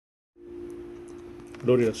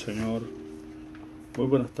Gloria al Señor. Muy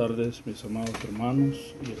buenas tardes, mis amados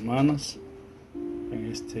hermanos y hermanas. En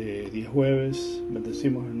este día jueves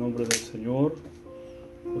bendecimos el nombre del Señor,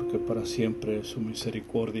 porque para siempre es su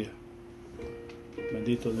misericordia.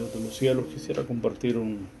 Bendito Dios de los cielos. Quisiera compartir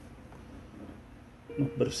unos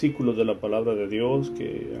versículos de la palabra de Dios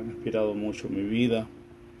que han inspirado mucho mi vida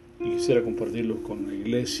y quisiera compartirlos con la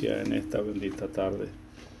iglesia en esta bendita tarde.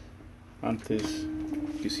 Antes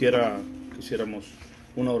quisiéramos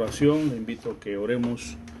una oración. Le invito a que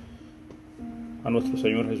oremos a nuestro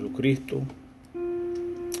Señor Jesucristo,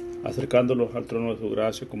 acercándolos al trono de su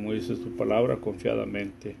gracia, como dice su palabra,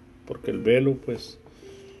 confiadamente, porque el velo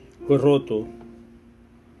fue roto.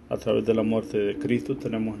 A través de la muerte de Cristo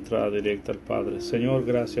tenemos entrada directa al Padre. Señor,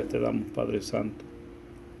 gracias te damos, Padre Santo.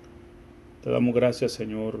 Te damos gracias,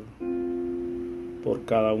 Señor, por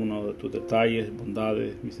cada uno de tus detalles,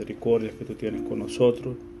 bondades, misericordias que tú tienes con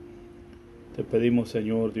nosotros. Te pedimos,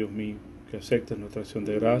 Señor, Dios mío, que aceptes nuestra acción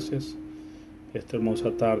de gracias esta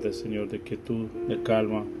hermosa tarde, Señor, de quietud, de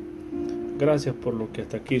calma. Gracias por lo que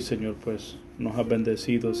hasta aquí, Señor, nos has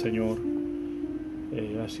bendecido, Señor.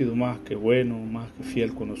 Has sido más que bueno, más que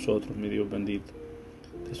fiel con nosotros, mi Dios bendito.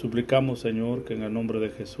 Te suplicamos, Señor, que en el nombre de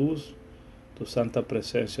Jesús, tu santa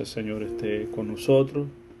presencia, Señor, esté con nosotros.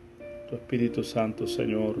 Tu Espíritu Santo,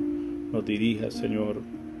 Señor, nos dirija, Señor,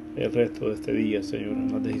 el resto de este día, Señor,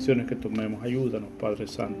 en las decisiones que tomemos. Ayúdanos, Padre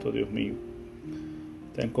Santo, Dios mío.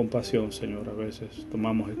 Ten compasión, Señor. A veces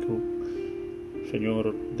tomamos,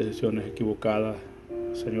 Señor, decisiones equivocadas.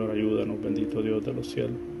 Señor, ayúdanos, bendito Dios de los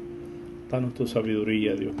cielos. Danos tu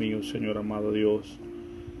sabiduría, Dios mío, Señor amado Dios.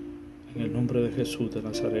 En el nombre de Jesús de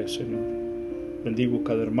Nazaret, Señor. Bendigo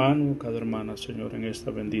cada hermano, cada hermana, Señor, en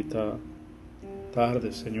esta bendita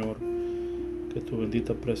tarde, Señor. Que tu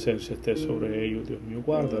bendita presencia esté sobre ellos, Dios mío.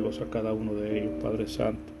 Guárdalos a cada uno de ellos, Padre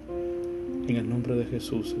Santo. En el nombre de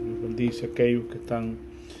Jesús, Señor. Bendice a aquellos que están,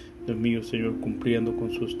 Dios mío, Señor, cumpliendo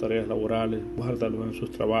con sus tareas laborales. Guárdalos en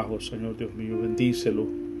sus trabajos, Señor, Dios mío. Bendícelos.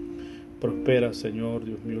 Prospera, Señor,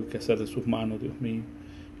 Dios mío, el quehacer de sus manos, Dios mío.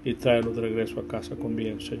 Y tráelos de regreso a casa con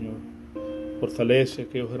bien, Señor. Fortalece a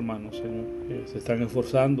aquellos hermanos, Señor, que se están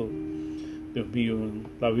esforzando, Dios mío, en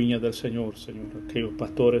la viña del Señor, Señor. Aquellos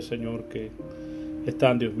pastores, Señor, que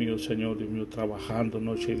están, Dios mío, trabajando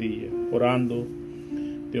noche y día, orando,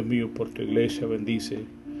 Dios mío, por tu iglesia. Bendice,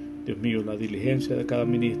 Dios mío, la diligencia de cada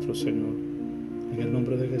ministro, Señor. En el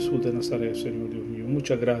nombre de Jesús de Nazaret, Señor, Dios mío.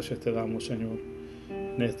 Muchas gracias te damos, Señor,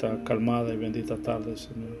 en esta calmada y bendita tarde,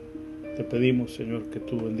 Señor. Te pedimos, Señor, que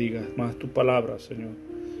tú bendigas más tu palabra, Señor,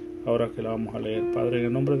 ahora que la vamos a leer. Padre, en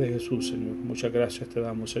el nombre de Jesús, Señor, muchas gracias te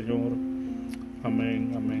damos, Señor.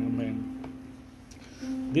 Amén, amén, amén.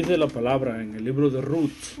 Dice la palabra en el libro de Ruth: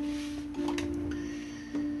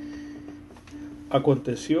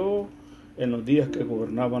 aconteció en los días que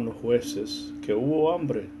gobernaban los jueces que hubo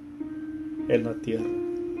hambre en la tierra,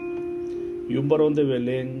 y un varón de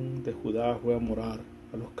Belén de Judá fue a morar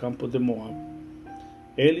a los campos de Moab,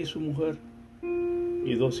 él y su mujer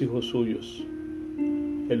y 2 hijos suyos.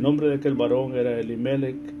 El nombre de aquel varón era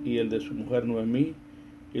Elimelech y el de su mujer Noemí,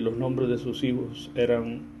 y los nombres de sus hijos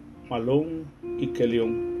eran Malón y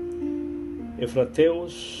Kelión.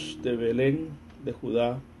 Efrateos de Belén de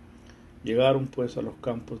Judá llegaron pues a los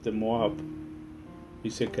campos de Moab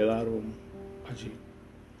y se quedaron allí.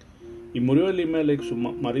 Y murió Elimelech, su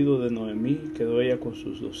marido de Noemí, quedó ella con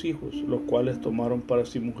sus 2 hijos, los cuales tomaron para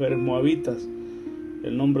sí mujeres moabitas.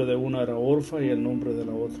 El nombre de una era Orfa y el nombre de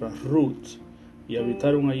la otra Ruth, y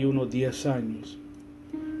habitaron allí unos 10 años.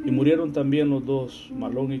 Y murieron también los 2,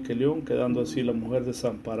 Malón y Kelión, quedando así la mujer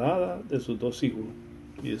desamparada de sus 2 hijos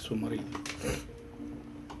y de su marido.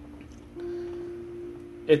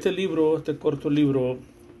 Este corto libro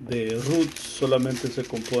de Ruth solamente se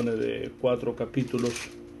compone de 4 capítulos,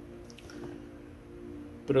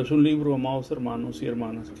 pero es un libro, amados hermanos y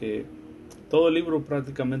hermanas, que todo el libro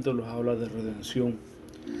prácticamente nos habla de redención.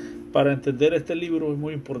 Para entender este libro es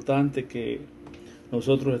muy importante que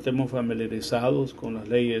nosotros estemos familiarizados con las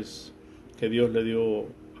leyes que Dios le dio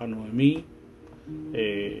a Noemí,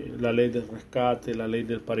 la ley del rescate, la ley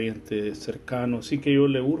del pariente cercano. Así que yo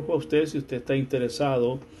le urjo a usted, si usted está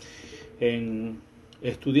interesado en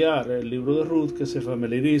estudiar el libro de Ruth, que se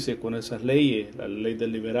familiarice con esas leyes, la ley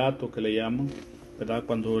del liberato que le llaman, ¿verdad?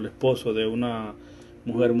 Cuando el esposo de una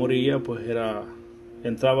mujer moría,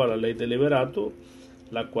 entraba la ley del liberato,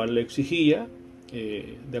 la cual le exigía,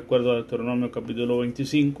 de acuerdo a Deuteronomio capítulo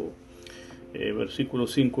 25, versículo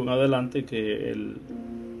 5 en adelante, que el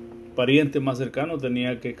pariente más cercano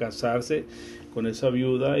tenía que casarse con esa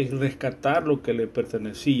viuda y rescatar lo que le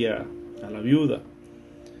pertenecía a la viuda.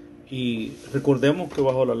 Y recordemos que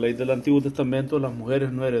bajo la ley del Antiguo Testamento las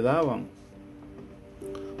mujeres no heredaban,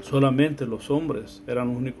 solamente los hombres eran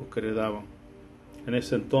los únicos que heredaban. En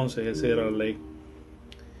ese entonces esa era la ley.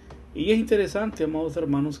 Y es interesante, amados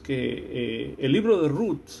hermanos, que el libro de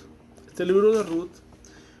Ruth, este libro de Ruth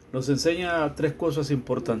nos enseña tres cosas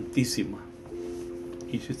importantísimas.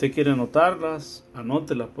 Y si usted quiere anotarlas,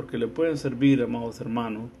 anótelas, porque le pueden servir, amados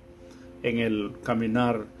hermanos, en el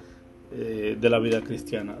caminar de la vida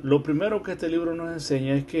cristiana. Lo primero que este libro nos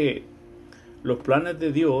enseña es que los planes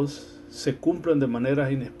de Dios se cumplen de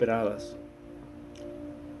maneras inesperadas.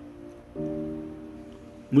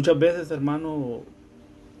 Muchas veces, hermano,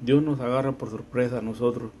 Dios nos agarra por sorpresa a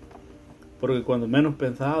nosotros, porque cuando menos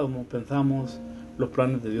pensamos, los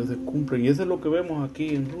planes de Dios se cumplen. Y eso es lo que vemos aquí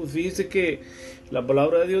en Ruth. Fíjese que la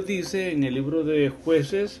palabra de Dios dice en el libro de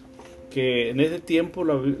Jueces que en ese tiempo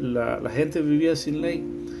la gente vivía sin ley.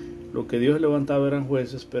 Lo que Dios levantaba eran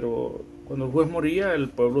jueces, pero cuando el juez moría, el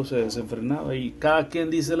pueblo se desenfrenaba. Y cada quien,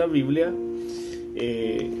 dice la Biblia,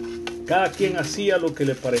 cada quien hacía lo que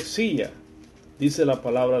le parecía, dice la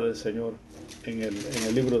palabra del Señor en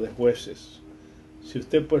el libro de Jueces. Si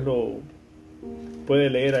usted pues lo puede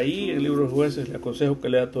leer ahí en el libro de Jueces, le aconsejo que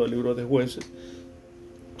lea todo el libro de Jueces.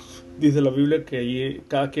 Dice la Biblia que allí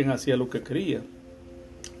cada quien hacía lo que quería.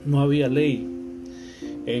 No había ley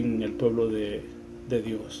en el pueblo de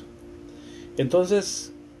Dios.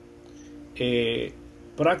 Entonces,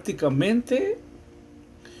 prácticamente,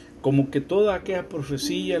 como que toda aquella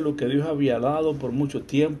profecía, lo que Dios había dado por mucho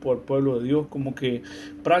tiempo al pueblo de Dios, como que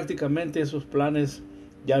prácticamente esos planes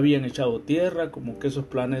ya habían echado tierra, como que esos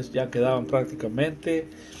planes ya quedaban prácticamente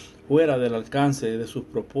fuera del alcance de sus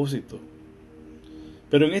propósitos.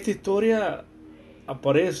 Pero en esta historia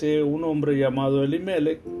aparece un hombre llamado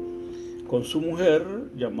Elimelech con su mujer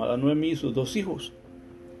llamada Noemí y sus dos hijos.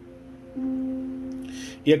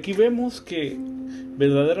 Y aquí vemos que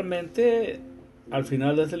verdaderamente al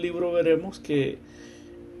final de este libro veremos que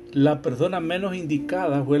la persona menos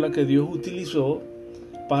indicada fue la que Dios utilizó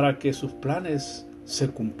para que sus planes se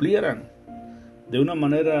cumplieran de una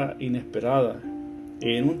manera inesperada,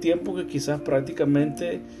 en un tiempo que quizás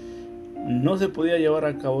prácticamente no se podía llevar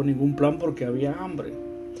a cabo ningún plan porque había hambre.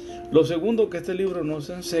 Lo segundo que este libro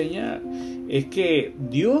nos enseña es que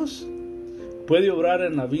Dios puede obrar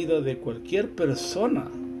en la vida de cualquier persona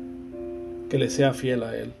que le sea fiel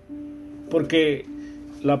a Él. Porque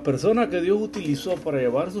la persona que Dios utilizó para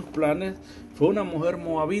llevar sus planes fue una mujer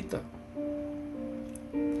moabita.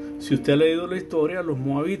 Si usted ha leído la historia, los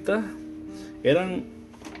moabitas eran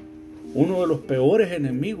uno de los peores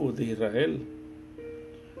enemigos de Israel.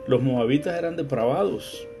 Los moabitas eran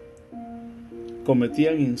depravados,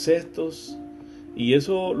 cometían incestos, y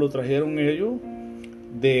eso lo trajeron ellos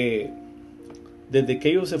desde que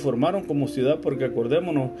ellos se formaron como ciudad, porque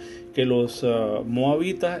acordémonos que los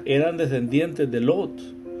moabitas eran descendientes de Lot,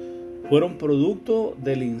 fueron producto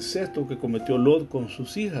del incesto que cometió Lot con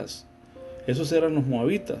sus hijas. Esos eran los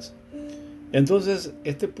moabitas. Entonces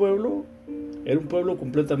este pueblo era un pueblo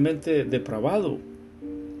completamente depravado,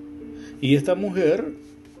 y esta mujer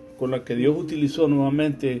con la que Dios utilizó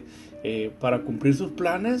nuevamente para cumplir sus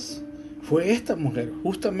planes fue esta mujer,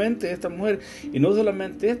 justamente esta mujer. Y no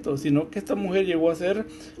solamente esto, sino que esta mujer llegó a ser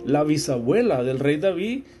la bisabuela del rey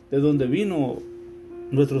David, de donde vino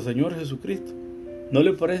nuestro Señor Jesucristo. ¿No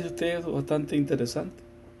le parece a usted eso bastante interesante?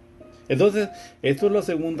 Entonces, esto es la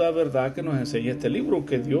segunda verdad que nos enseña este libro,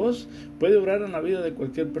 que Dios puede obrar en la vida de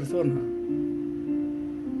cualquier persona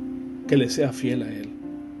que le sea fiel a Él.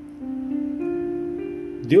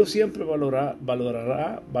 Dios siempre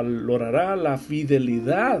valorará la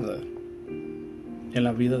fidelidad en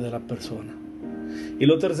la vida de la persona. Y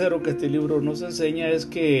lo tercero que este libro nos enseña es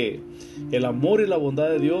que el amor y la bondad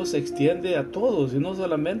de Dios se extiende a todos, y no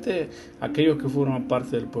solamente a aquellos que forman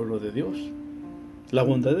parte del pueblo de Dios. La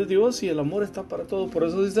bondad de Dios y el amor está para todos. Por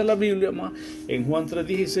eso dice la Biblia en Juan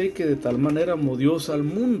 3:16 que de tal manera amó Dios al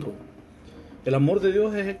mundo. El amor de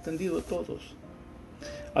Dios es extendido a todos.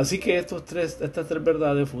 Así que estas tres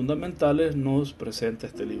verdades fundamentales nos presenta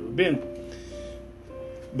este libro. Bien,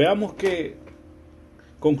 veamos qué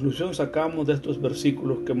conclusión sacamos de estos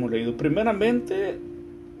versículos que hemos leído. Primeramente,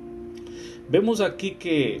 vemos aquí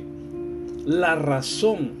que la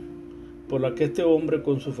razón por la que este hombre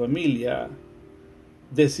con su familia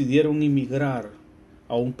decidieron emigrar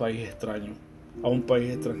a un país extraño, a un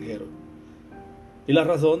país extranjero. Y la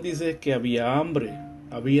razón dice que había hambre,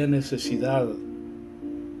 había necesidad.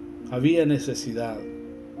 Había necesidad.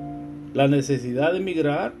 La necesidad de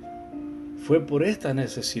emigrar fue por esta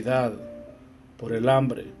necesidad, por el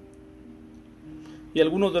hambre. Y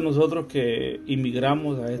algunos de nosotros que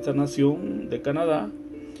inmigramos a esta nación de Canadá,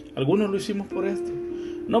 Algunos lo hicimos por esto.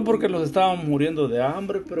 No porque nos estábamos muriendo de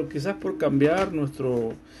hambre, pero quizás por cambiar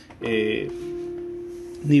nuestro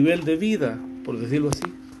nivel de vida, por decirlo así,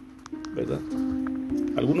 ¿verdad?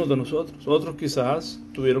 Algunos de nosotros. Otros quizás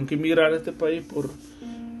tuvieron que emigrar a este país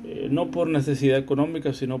no por necesidad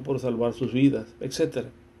económica, sino por salvar sus vidas, etcétera.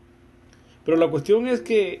 Pero la cuestión es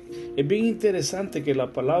que es bien interesante que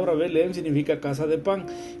la palabra Belén significa casa de pan.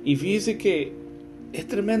 Y fíjese que es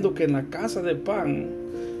tremendo que en la casa de pan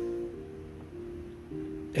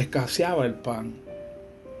escaseaba el pan.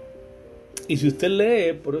 Y si usted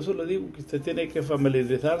lee, por eso le digo que usted tiene que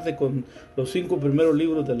familiarizarse con los 5 primeros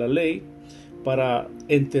libros de la ley para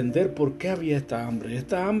entender por qué había esta hambre.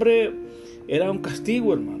 Esta hambre era un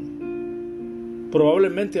castigo, hermano.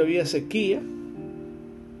 Probablemente había sequía,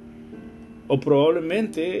 o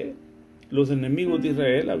probablemente los enemigos de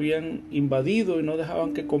Israel habían invadido y no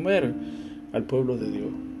dejaban que comer al pueblo de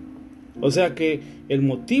Dios. O sea que el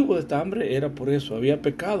motivo de esta hambre era por eso, había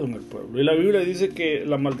pecado en el pueblo. Y la Biblia dice que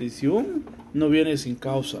la maldición no viene sin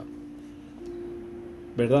causa,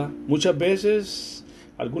 ¿verdad? Muchas veces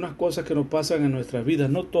algunas cosas que nos pasan en nuestras vidas,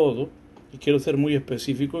 no todo, y quiero ser muy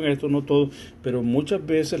específico en esto, no todo, pero muchas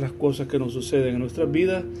veces las cosas que nos suceden en nuestras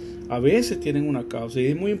vidas a veces tienen una causa, y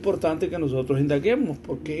es muy importante que nosotros indaguemos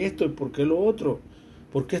por qué esto y por qué lo otro,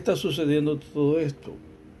 por qué está sucediendo todo esto,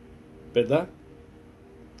 ¿verdad?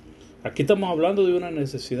 Aquí estamos hablando de una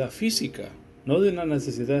necesidad física, no de una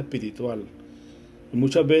necesidad espiritual. Y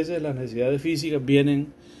muchas veces las necesidades físicas vienen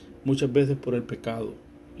muchas veces por el pecado.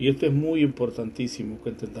 Y esto es muy importantísimo que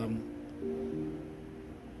entendamos.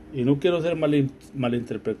 Y no quiero ser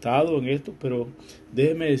malinterpretado en esto, pero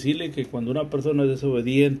déjeme decirle que cuando una persona es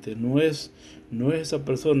desobediente, esa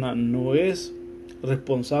persona no es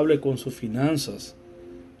responsable con sus finanzas,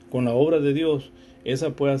 con la obra de Dios.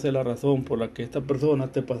 Esa puede ser la razón por la que esta persona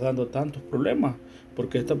esté pasando tantos problemas,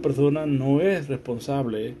 porque esta persona no es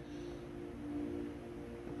responsable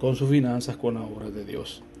con sus finanzas, con la obra de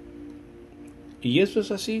Dios. Y eso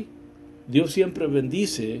es así. Dios siempre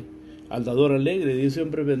bendice al dador alegre. Dios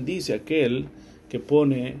siempre bendice a aquel que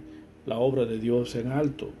pone la obra de Dios en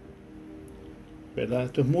alto, ¿verdad?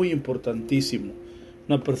 Esto es muy importantísimo.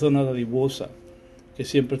 Una persona dadivosa que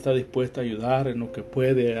siempre está dispuesta a ayudar en lo que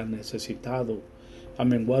puede al necesitado, a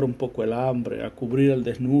menguar un poco el hambre, a cubrir al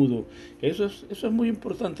desnudo. Eso es muy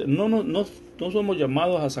importante. No somos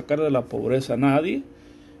llamados a sacar de la pobreza a nadie,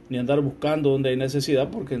 ni andar buscando donde hay necesidad,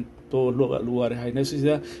 porque en todos los lugares hay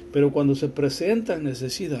necesidad. Pero cuando se presentan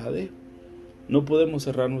necesidades, no podemos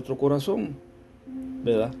cerrar nuestro corazón,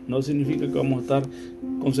 ¿verdad? No significa que vamos a estar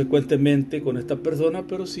consecuentemente con esta persona,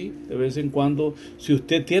 pero sí, de vez en cuando, si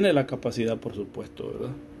usted tiene la capacidad, por supuesto,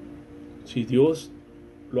 ¿verdad? Si Dios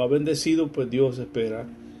lo ha bendecido, pues Dios espera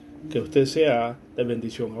que usted sea de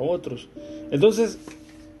bendición a otros. Entonces,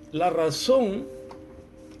 la razón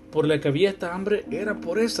por la que había esta hambre era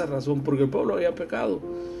por esa razón, porque el pueblo había pecado.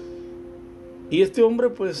 Y este hombre,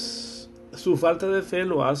 pues, su falta de fe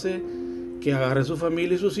lo hace que agarre a su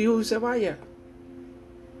familia y sus hijos y se vaya.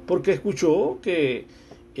 Porque escuchó que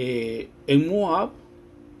en Moab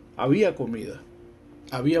había comida,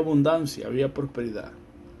 había abundancia, había prosperidad.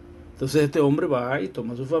 Entonces este hombre va y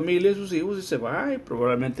toma a su familia y sus hijos y se va, y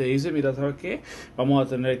probablemente dice, mira, ¿sabes qué? Vamos a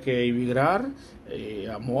tener que emigrar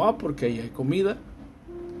a Moab porque ahí hay comida.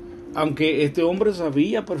 Aunque este hombre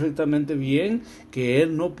sabía perfectamente bien que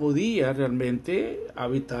él no podía realmente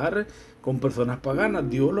habitar con personas paganas.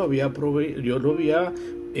 Dios lo había prohibido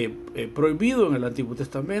en el Antiguo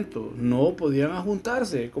Testamento. No podían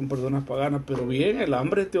juntarse con personas paganas. Pero bien, el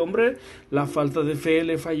hambre de este hombre, la falta de fe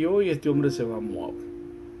le falló y este hombre se va a Moab.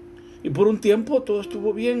 Y por un tiempo todo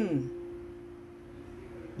estuvo bien.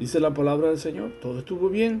 Dice la palabra del Señor, todo estuvo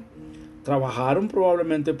bien. Trabajaron,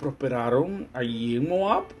 probablemente prosperaron allí en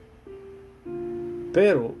Moab.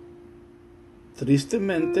 Pero,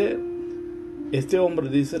 tristemente, este hombre,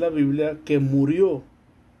 dice la Biblia, que murió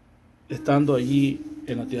estando allí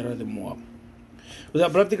en la tierra de Moab. O sea,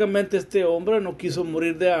 prácticamente este hombre no quiso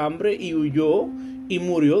morir de hambre y huyó y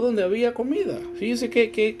murió donde había comida. Fíjense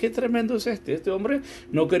qué tremendo es este. Este hombre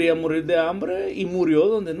no quería morir de hambre y murió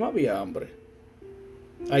donde no había hambre.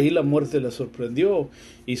 Ahí la muerte le sorprendió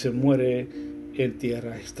y se muere en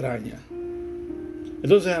tierra extraña.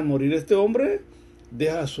 Entonces, al morir este hombre,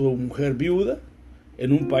 deja a su mujer viuda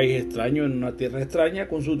en un país extraño, en una tierra extraña,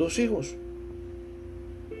 con sus 2 hijos.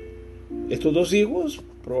 Estos 2 hijos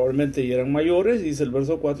probablemente ya eran mayores. Dice el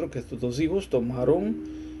verso 4 que estos 2 hijos tomaron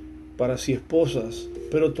para sí esposas,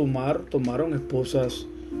 pero tomaron esposas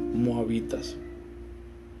moabitas.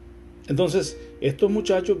 Entonces, estos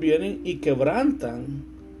muchachos vienen y quebrantan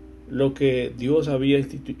lo que Dios había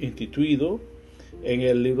instituido en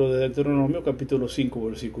el libro de Deuteronomio capítulo 5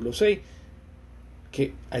 versículo 6,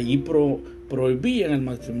 que allí prohibían el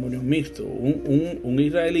matrimonio mixto. Un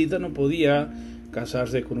israelita no podía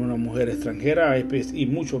casarse con una mujer extranjera y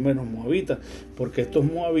mucho menos moabita, porque estos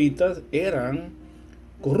moabitas eran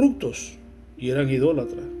corruptos y eran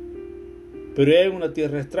idólatras. Pero en una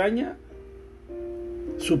tierra extraña,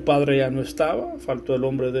 su padre ya no estaba, faltó el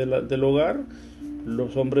hombre del hogar,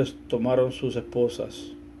 los hombres tomaron sus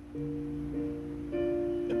esposas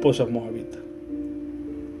moabitas.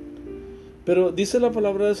 Pero dice la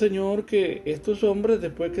palabra del Señor que estos hombres,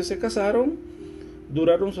 después que se casaron,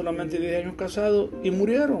 duraron solamente 10 años casados y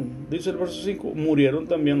murieron. Dice el verso 5, murieron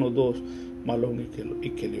también los dos, Mahlón y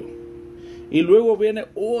Quelión. Y luego viene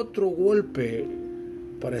otro golpe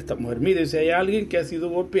para esta mujer. Mire, si hay alguien que ha sido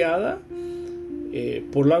golpeada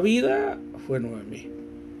por la vida, fue Noemí.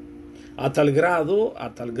 A tal grado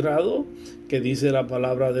que dice la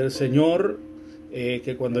palabra del Señor,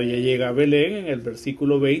 que cuando ella llega a Belén, en el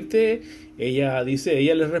versículo 20, ella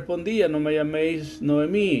les respondía: no me llaméis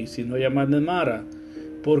Noemí, sino llamadme Mara,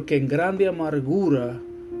 porque en grande amargura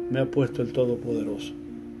me ha puesto el Todopoderoso.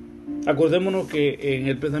 Acordémonos que en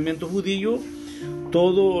el pensamiento judío,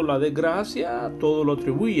 todo la desgracia, todo lo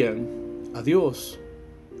atribuían a Dios.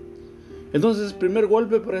 Entonces el primer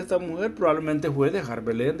golpe para esta mujer probablemente fue dejar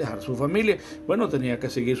Belén, dejar su familia. Bueno, tenía que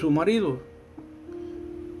seguir su marido.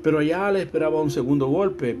 Pero allá le esperaba un segundo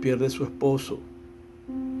golpe, pierde su esposo.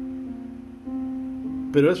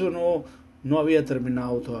 Pero eso no había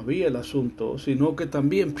terminado todavía el asunto, sino que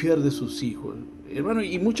también pierde sus hijos. Hermano,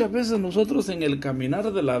 y muchas veces nosotros en el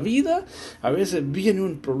caminar de la vida, a veces viene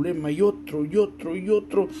un problema y otro, y otro, y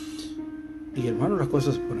otro. Y hermano, las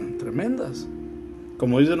cosas se ponen tremendas.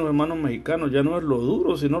 Como dicen los hermanos mexicanos, ya no es lo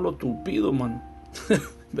duro, sino lo tupido, mano.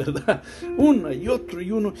 ¿Verdad? Una y otro,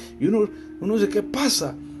 y uno dice, ¿qué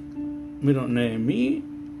pasa? Mira, Noemí,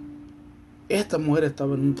 esta mujer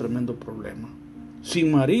estaba en un tremendo problema.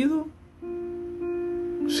 Sin marido,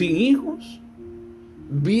 sin hijos,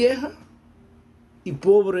 vieja y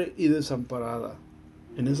pobre y desamparada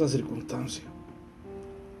en esa circunstancia.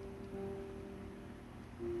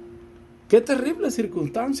 Qué terrible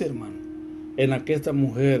circunstancia, hermano, en la que esta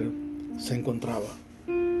mujer se encontraba.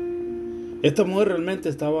 Esta mujer realmente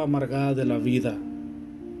estaba amargada de la vida,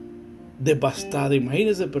 devastada.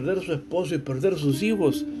 Imagínense perder a su esposo y perder a sus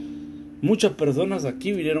hijos. Muchas personas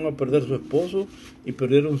aquí vinieron a perder a su esposo y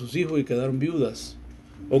perdieron sus hijos y quedaron viudas.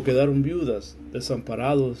 O quedaron viudas,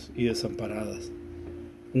 desamparados y desamparadas.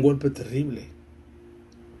 Un golpe terrible.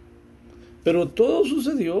 Pero todo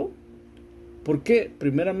sucedió porque,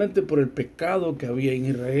 primeramente, por el pecado que había en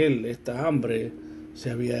Israel. Esta hambre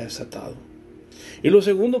se había desatado. Y lo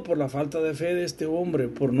segundo, por la falta de fe de este hombre.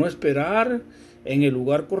 Por no esperar en el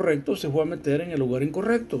lugar correcto, se fue a meter en el lugar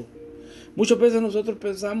incorrecto. Muchas veces nosotros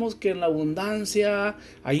pensamos que en la abundancia,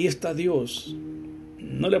 ahí está Dios.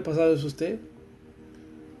 ¿No le ha pasado eso a usted?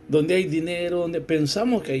 Donde hay dinero, donde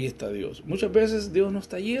pensamos que ahí está Dios. Muchas veces Dios no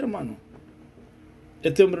está allí, hermano.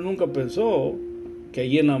 Este hombre nunca pensó que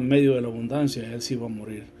allí en medio de la abundancia él se iba a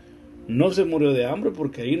morir. No se murió de hambre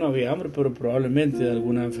porque ahí no había hambre, pero probablemente de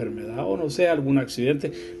alguna enfermedad o no sé, algún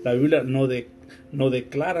accidente. La Biblia no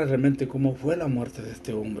declara realmente cómo fue la muerte de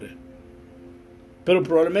este hombre. Pero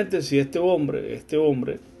probablemente si este hombre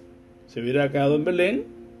se hubiera quedado en Belén,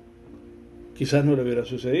 quizás no le hubiera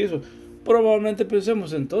sucedido eso. Probablemente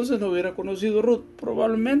pensemos, entonces no hubiera conocido a Ruth.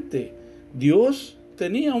 Probablemente Dios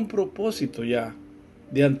tenía un propósito ya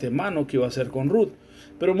de antemano que iba a hacer con Ruth.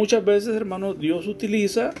 Pero muchas veces, hermanos, Dios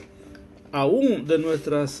utiliza aún de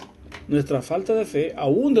nuestra falta de fe,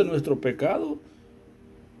 aún de nuestro pecado.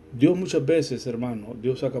 Dios muchas veces, hermano,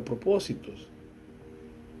 Dios saca propósitos.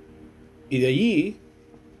 Y de allí,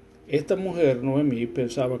 esta mujer, Noemí,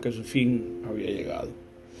 pensaba que su fin había llegado.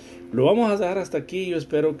 Lo vamos a dejar hasta aquí. Yo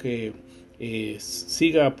espero que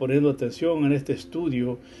siga poniendo atención en este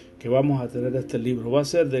estudio que vamos a tener de este libro. Va a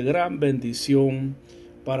ser de gran bendición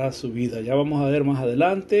para su vida. Ya vamos a ver más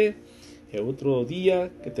adelante, otro día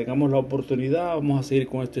que tengamos la oportunidad, vamos a seguir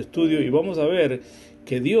con este estudio y vamos a ver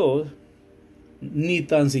que Dios ni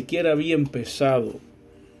tan siquiera había empezado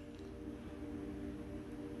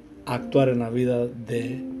actuar en la vida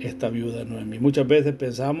de esta viuda Noemí. Muchas veces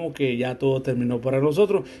pensamos que ya todo terminó para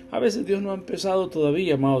nosotros. A veces Dios no ha empezado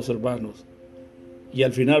todavía, amados hermanos. Y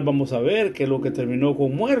al final vamos a ver que lo que terminó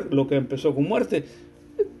con muerte, lo que empezó con muerte,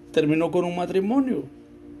 terminó con un matrimonio.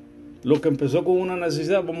 Lo que empezó con una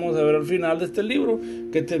necesidad, vamos a ver al final de este libro,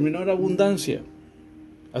 que terminó en abundancia.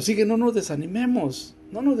 Así que no nos desanimemos,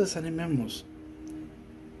 no nos desanimemos.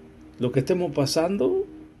 Lo que estemos pasando,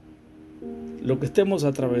 lo que estemos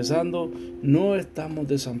atravesando, no estamos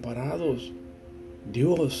desamparados.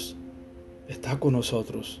 Dios está con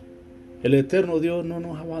nosotros. El eterno Dios no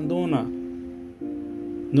nos abandona.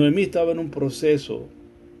 Noemí estaba en un proceso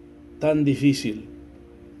tan difícil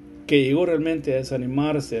que llegó realmente a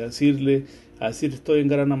desanimarse, a decir estoy en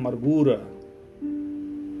gran amargura,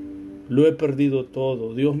 lo he perdido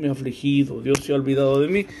todo, Dios me ha afligido, Dios se ha olvidado de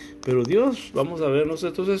mí. Pero Dios, vamos a ver en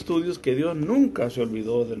estos estudios que Dios nunca se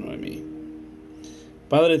olvidó de Noemí.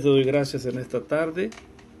 Padre, te doy gracias en esta tarde.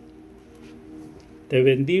 Te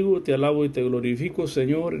bendigo, te alabo y te glorifico,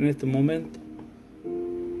 Señor, en este momento.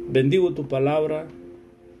 Bendigo tu palabra.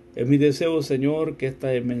 Es mi deseo, Señor, que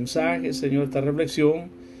este mensaje, Señor, esta reflexión,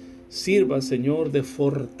 sirva, Señor, de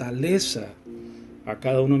fortaleza a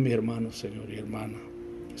cada uno de mis hermanos, Señor y hermanas.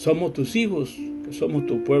 Somos tus hijos, que somos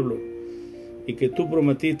tu pueblo, y que tú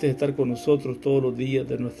prometiste estar con nosotros todos los días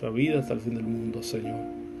de nuestra vida hasta el fin del mundo, Señor.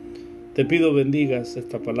 Te pido bendigas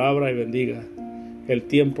esta palabra y bendiga el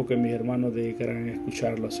tiempo que mis hermanos dedicarán a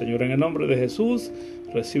escucharla, Señor. En el nombre de Jesús,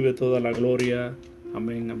 recibe toda la gloria.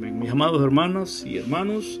 Amén, amén. Mis amados hermanos y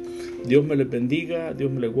hermanos, Dios me les bendiga,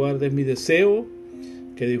 Dios me les guarde. Es mi deseo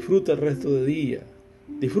que disfrute el resto de día,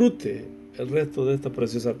 disfrute el resto de esta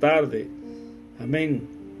preciosa tarde. Amén.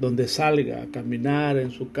 Donde salga a caminar,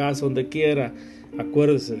 en su casa, donde quiera,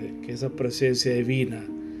 acuérdese que esa presencia divina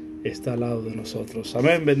está al lado de nosotros.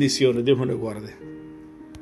 Amén. Bendiciones. Dios me les guarde.